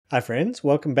Hi friends,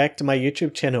 welcome back to my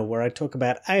YouTube channel where I talk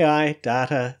about AI,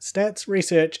 data, stats,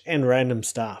 research, and random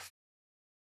stuff.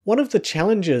 One of the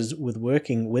challenges with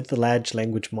working with the large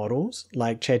language models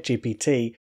like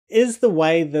ChatGPT is the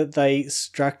way that they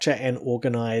structure and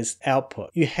organize output.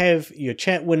 You have your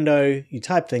chat window, you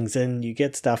type things in, you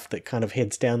get stuff that kind of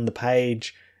heads down the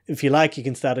page. If you like, you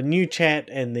can start a new chat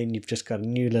and then you've just got a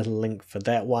new little link for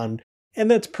that one.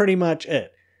 And that's pretty much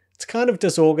it. It's kind of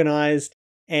disorganized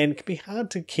and can be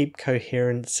hard to keep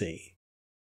coherency.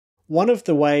 One of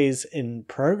the ways in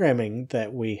programming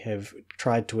that we have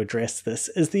tried to address this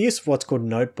is the use of what's called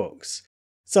notebooks.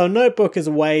 So a notebook is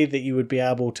a way that you would be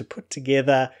able to put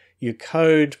together your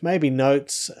code, maybe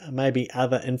notes, maybe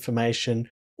other information,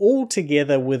 all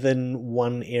together within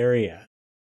one area.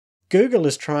 Google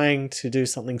is trying to do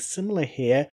something similar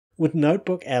here with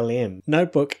NotebookLM.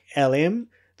 NotebookLM,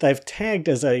 they've tagged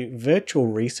as a virtual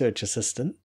research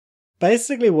assistant.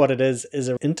 Basically what it is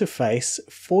an interface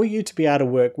for you to be able to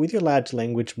work with your large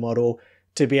language model,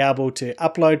 to be able to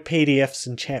upload PDFs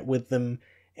and chat with them,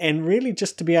 and really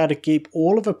just to be able to keep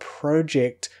all of a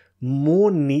project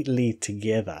more neatly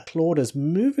together. Claude is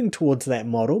moving towards that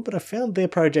model, but I found their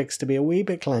projects to be a wee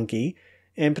bit clunky,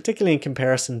 and particularly in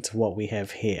comparison to what we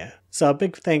have here. So a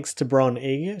big thanks to Bron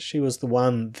Eger. She was the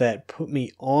one that put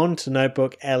me on to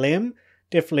NotebookLM.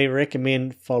 Definitely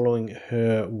recommend following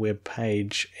her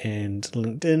webpage and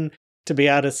LinkedIn to be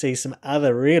able to see some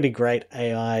other really great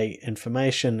AI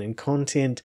information and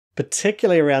content,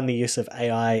 particularly around the use of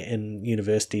AI in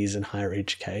universities and higher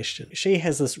education. She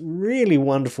has this really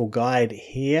wonderful guide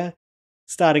here,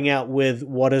 starting out with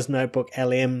what is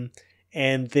NotebookLM,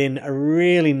 and then a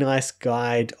really nice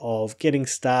guide of getting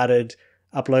started,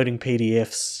 uploading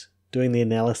PDFs, doing the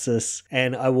analysis,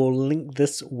 and I will link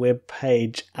this web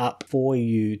page up for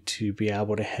you to be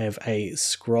able to have a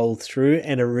scroll through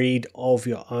and a read of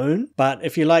your own. But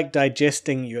if you like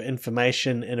digesting your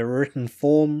information in a written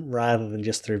form rather than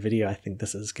just through video, I think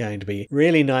this is going to be a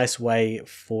really nice way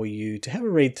for you to have a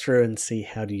read through and see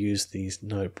how to use these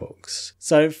notebooks.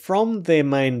 So from their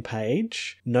main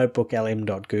page,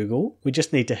 notebooklm.google, we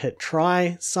just need to hit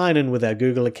try, sign in with our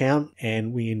Google account,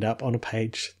 and we end up on a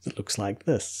page that looks like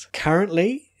this.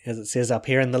 Currently, as it says up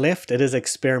here in the left, it is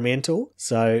experimental,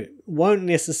 so won't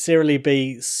necessarily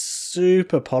be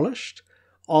super polished.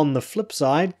 On the flip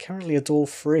side, currently it's all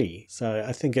free, so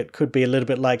I think it could be a little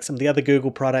bit like some of the other Google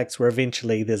products where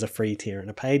eventually there's a free tier and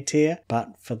a paid tier,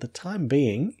 but for the time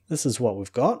being, this is what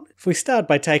we've got. If we start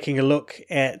by taking a look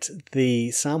at the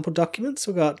sample documents,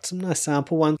 we've got some nice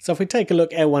sample ones. So if we take a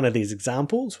look at one of these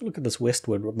examples, we'll look at this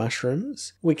westward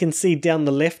mushrooms, we can see down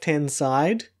the left-hand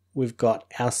side, we've got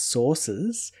our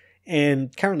sources,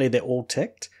 and currently they're all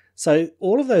ticked. So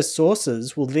all of those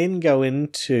sources will then go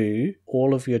into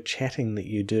all of your chatting that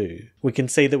you do. We can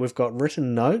see that we've got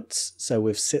written notes, so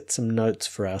we've set some notes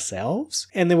for ourselves,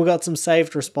 and then we've got some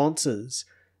saved responses.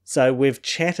 So we've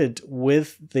chatted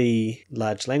with the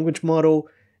large language model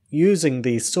using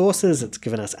these sources, it's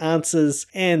given us answers,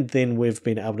 and then we've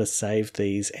been able to save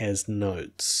these as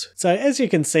notes. So as you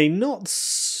can see, not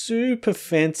super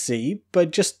fancy,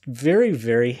 but just very,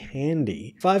 very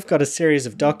handy. If I've got a series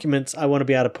of documents, I want to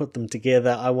be able to put them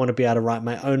together, I want to be able to write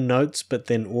my own notes, but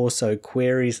then also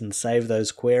queries and save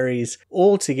those queries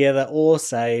all together, all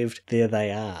saved, there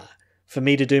they are. For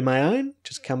me to do my own,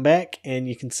 just come back and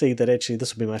you can see that actually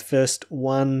this will be my first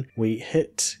one. We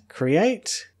hit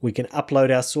create, we can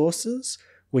upload our sources,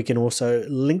 we can also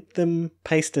link them,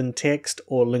 paste in text,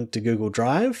 or link to Google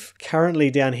Drive.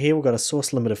 Currently down here we've got a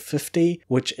source limit of 50,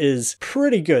 which is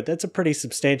pretty good. That's a pretty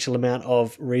substantial amount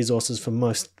of resources for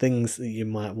most things that you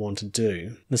might want to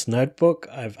do. This notebook,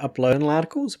 I've uploaded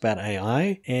articles about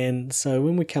AI, and so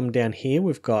when we come down here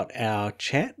we've got our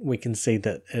chat. We can see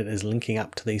that it is linking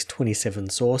up to these 27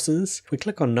 sources. If we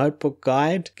click on Notebook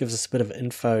Guide, it gives us a bit of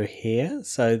info here.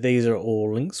 So these are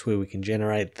all links where we can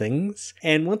generate things,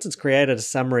 and once it's created a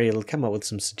summary, it'll come up with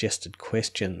some suggested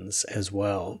questions as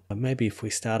well. Maybe if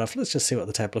we start off, let's just see what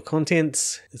the table of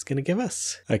contents is going to give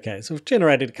us. Okay, so we've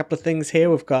generated a couple of things here.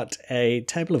 We've got a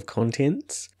table of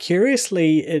contents.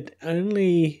 Curiously, it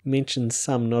only mentions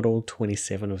some, not all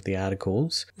 27 of the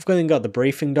articles. We've then got the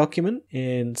briefing document,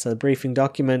 and so the briefing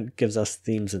document gives us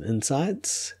themes and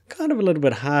insights. Kind of a little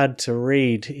bit hard to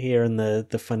read here in the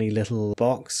funny little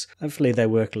box. Hopefully they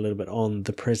work a little bit on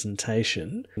the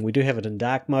presentation. We do have it in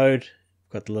dark mode.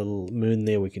 Got the little moon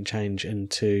there we can change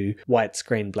into white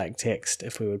screen black text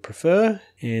if we would prefer.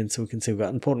 And so we can see we've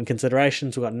got important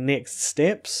considerations, we've got next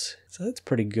steps. So that's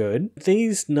pretty good.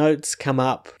 These notes come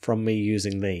up from me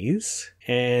using these.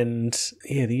 And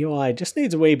yeah, the UI just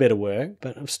needs a wee bit of work,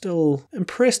 but I'm still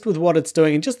impressed with what it's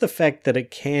doing and just the fact that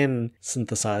it can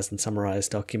synthesize and summarize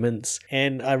documents.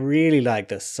 And I really like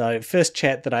this. So first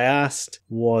chat that I asked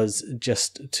was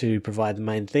just to provide the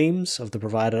main themes of the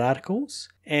provided articles.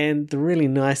 And the really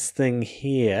nice thing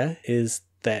here is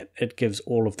that it gives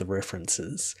all of the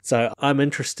references. So I'm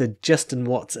interested just in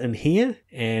what's in here,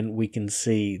 and we can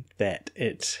see that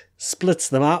it splits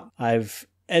them up. I've,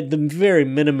 at the very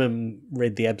minimum,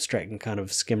 read the abstract and kind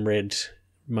of skim read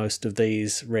most of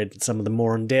these, read some of them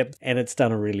more in depth, and it's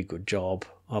done a really good job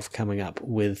of coming up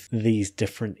with these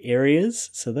different areas.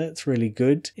 So that's really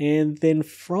good. And then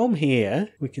from here,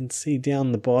 we can see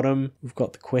down the bottom, we've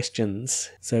got the questions.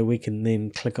 So we can then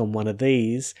click on one of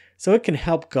these. So it can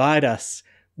help guide us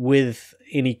with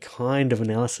any kind of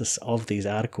analysis of these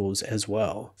articles as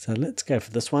well. So let's go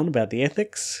for this one about the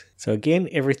ethics. So again,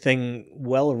 everything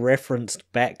well referenced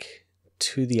back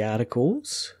to the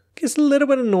articles. Gets a little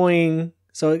bit annoying.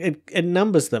 So it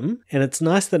numbers them, and it's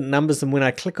nice that it numbers them. When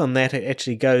I click on that, it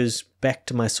actually goes back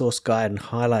to my source guide and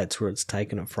highlights where it's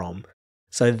taken it from.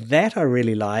 So that I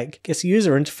really like. I guess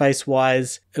user interface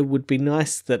wise, it would be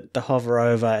nice that the hover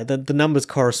over, the numbers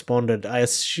corresponded. I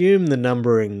assume the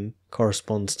numbering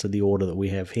corresponds to the order that we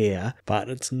have here, but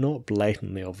it's not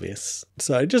blatantly obvious.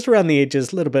 So just around the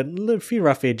edges, a few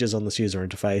rough edges on this user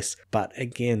interface, but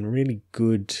again, really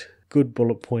good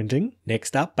bullet pointing.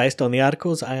 Next up, based on the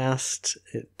articles, I asked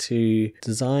it to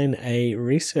design a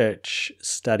research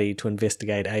study to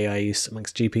investigate AI use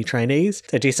amongst GP trainees.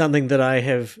 It's actually something that I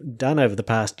have done over the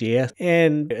past year,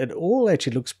 and it all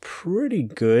actually looks pretty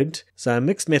good. So a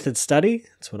mixed method study,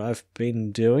 that's what I've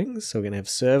been doing. So we're going to have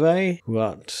survey, we've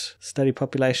got study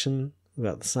population, we've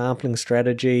got the sampling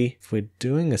strategy. If we're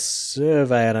doing a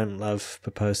survey, I don't love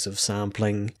purposive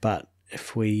sampling, but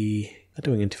if we are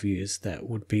doing interviews, that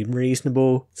would be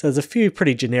reasonable. So there's a few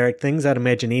pretty generic things. I'd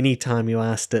imagine any time you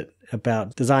asked it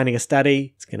about designing a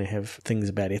study, it's going to have things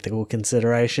about ethical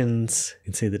considerations. You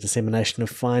can see the dissemination of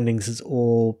findings is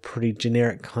all pretty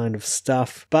generic kind of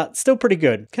stuff, but still pretty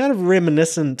good. Kind of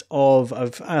reminiscent of,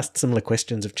 I've asked similar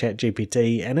questions of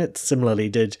ChatGPT, and it similarly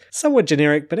did somewhat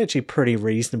generic, but actually pretty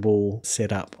reasonable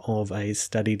setup of a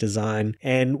study design.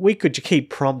 And we could keep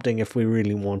prompting if we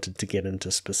really wanted to get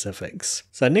into specifics.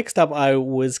 So next up, I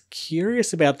was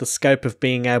curious about the scope of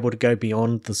being able to go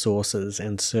beyond the sources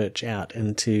and search out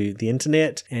into the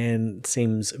internet, and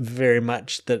seems very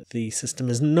much that the system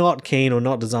is not keen or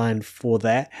not designed for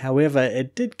that. However,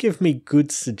 it did give me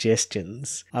good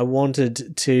suggestions. I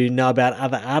wanted to know about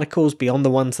other articles beyond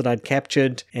the ones that I'd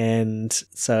captured, and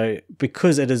so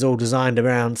because it is all designed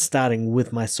around starting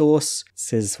with my source, it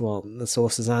says, well, the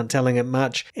sources aren't telling it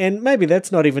much, and maybe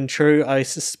that's not even true. I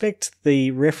suspect the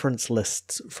reference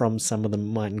lists from some of them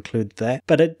might include that,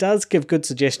 but it does give good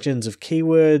suggestions of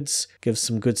keywords, gives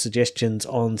some good suggestions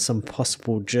on some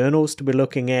possible journals to be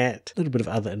looking at, a little bit of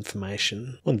other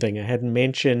information. One thing I hadn't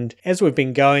mentioned, as we've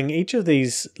been going, each of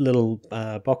these little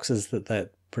boxes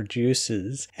that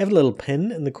produces have a little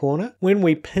pin in the corner. When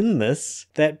we pin this,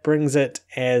 that brings it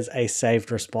as a saved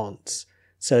response.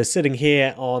 So sitting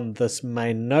here on this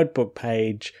main notebook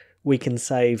page, we can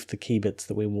save the key bits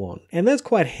that we want. And that's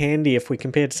quite handy if we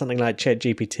compare to something like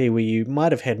ChatGPT, where you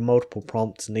might have had multiple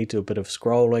prompts and need to do a bit of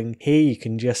scrolling. Here you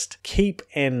can just keep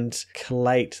and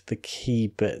collate the key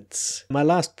bits. My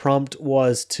last prompt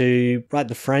was to write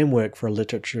the framework for a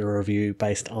literature review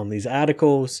based on these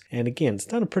articles. And again, it's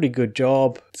done a pretty good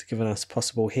job. It's given us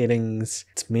possible headings.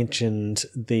 It's mentioned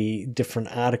the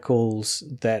different articles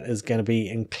that is going to be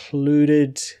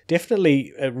included.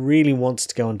 Definitely, it really wants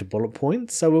to go into bullet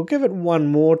points. So we'll give it one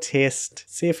more test,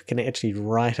 see if it can actually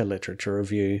write a literature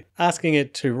review. Asking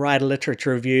it to write a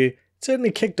literature review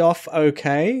certainly kicked off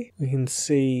okay. We can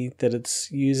see that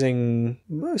it's using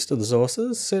most of the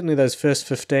sources, certainly those first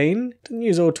 15. Didn't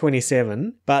use all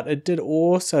 27, but it did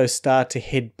also start to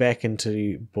head back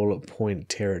into bullet point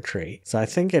territory. So I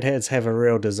think it has have a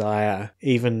real desire,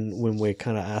 even when we're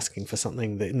kind of asking for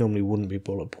something that normally wouldn't be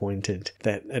bullet pointed,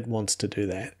 that it wants to do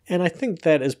that. And I think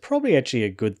that is probably actually a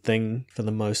good thing for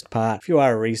the most part. If you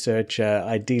are a researcher,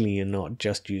 ideally you're not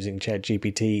just using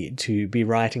ChatGPT to be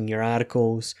writing your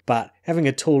articles, but having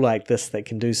a tool like this that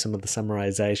can do some of the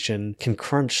summarization, can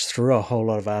crunch through a whole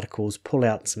lot of articles, pull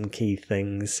out some key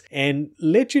things, and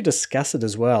let you discuss it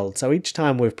as well. So each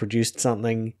time we've produced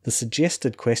something, the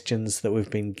suggested questions that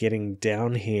we've been getting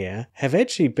down here have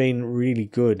actually been really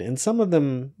good. And some of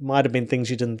them might have been things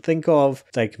you didn't think of.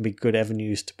 They can be good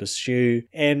avenues to pursue,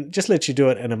 and just let you do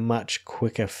it in a much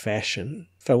quicker fashion.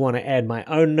 If I want to add my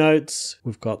own notes,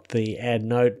 we've got the add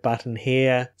note button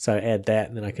here. So add that,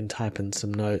 and then I can type in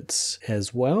some notes.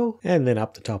 as well. And then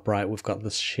up the top right, we've got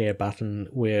this share button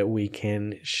where we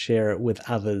can share it with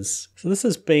others. So this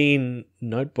has been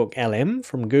NotebookLM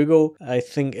from Google. I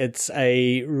think it's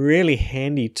a really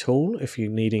handy tool if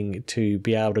you're needing to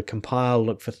be able to compile,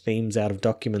 look for themes out of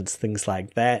documents, things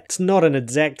like that. It's not an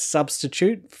exact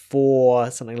substitute for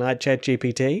something like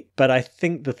ChatGPT, but I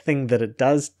think the thing that it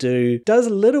does a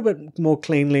little bit more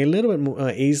cleanly, a little bit more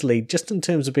easily, just in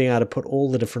terms of being able to put all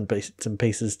the different bits and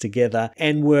pieces together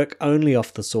and work only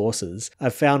off the sources.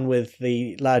 I've found with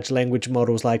the large language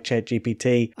models like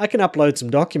ChatGPT, I can upload some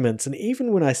documents, and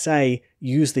even when I say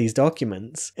use these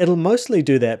documents, it'll mostly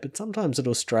do that, but sometimes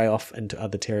it'll stray off into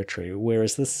other territory,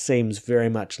 whereas this seems very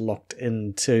much locked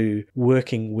into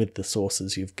working with the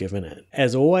sources you've given it.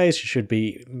 As always, you should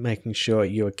be making sure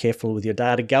you are careful with your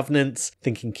data governance,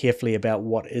 thinking carefully about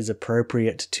what is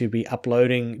appropriate to be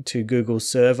uploading to Google's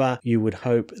server. You would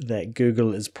hope that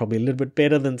Google is probably a little bit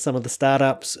better than some of the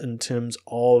startups in terms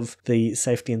of the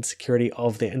safety and security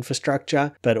of their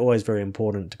infrastructure, but always very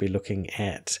important to be looking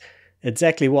at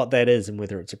exactly what that is and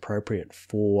whether it's appropriate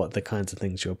for the kinds of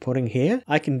things you're putting here.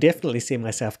 I can definitely see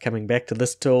myself coming back to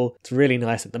this tool. It's really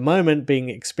nice at the moment, being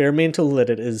experimental, that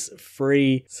it is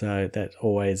free. So that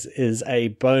always is a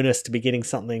bonus to be getting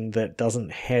something that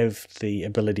doesn't have the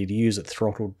ability to use it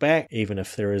throttled back, even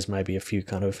if there is maybe a few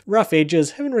kind of rough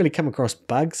edges. Haven't really come across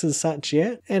bugs as such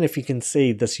yet. And if you can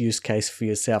see this use case for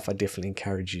yourself, I definitely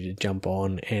encourage you to jump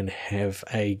on and have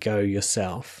a go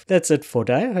yourself. That's it for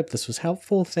today. I hope this was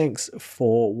helpful. Thanks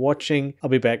for watching. I'll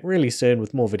be back really soon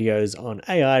with more videos on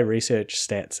AI research,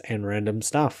 stats, and random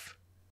stuff.